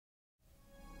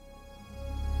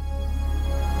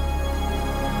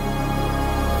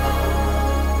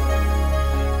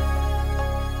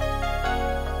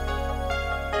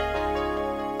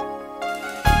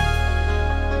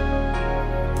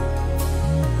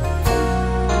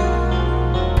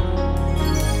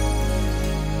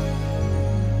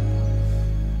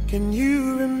Can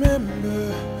you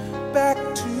remember back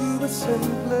to a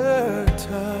simpler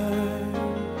time?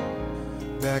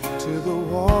 Back to the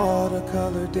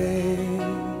watercolor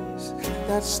days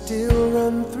that still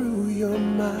run through your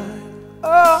mind. Oh,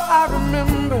 I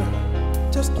remember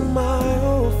just my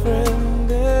old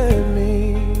friend and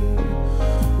me,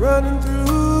 running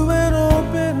through an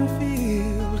open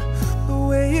field the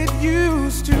way it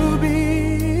used to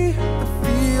be. The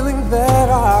feeling that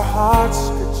our hearts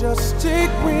could just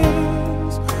take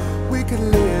wings, we could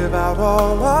live out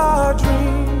all our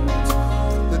dreams.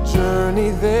 The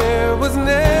journey there was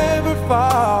never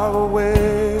far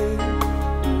away,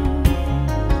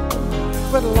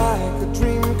 but like a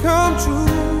dream come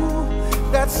true,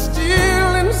 that's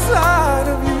still inside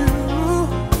of you.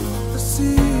 The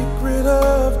secret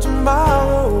of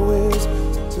tomorrow is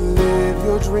to live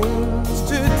your dreams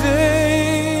today.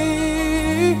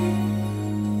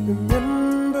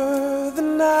 Remember the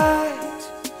night,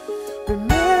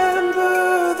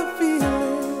 remember the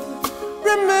feeling,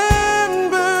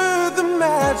 remember the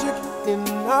magic in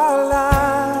our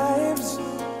lives.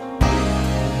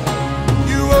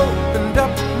 You opened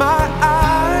up my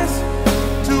eyes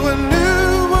to a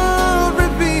new world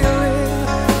revealing.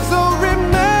 So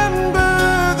remember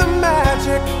the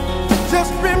magic,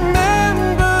 just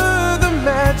remember the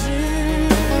magic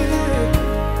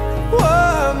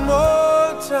one more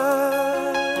time.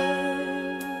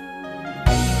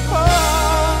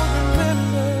 Oh,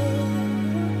 remember,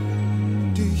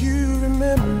 do you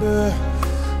remember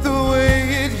the way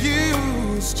it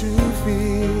used to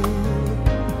feel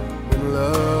when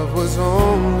love was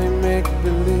only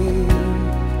make-believe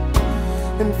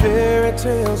and fairy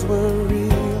tales were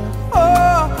real?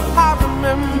 Oh, I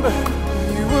remember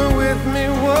you were with me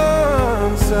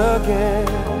once again,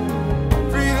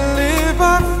 free to live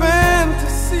our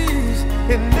fantasies,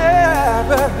 it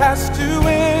never has to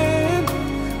end.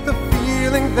 The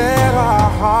feeling that our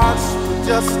hearts would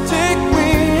just take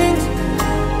wings,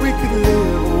 we could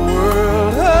live a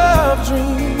world of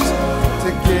dreams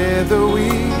together.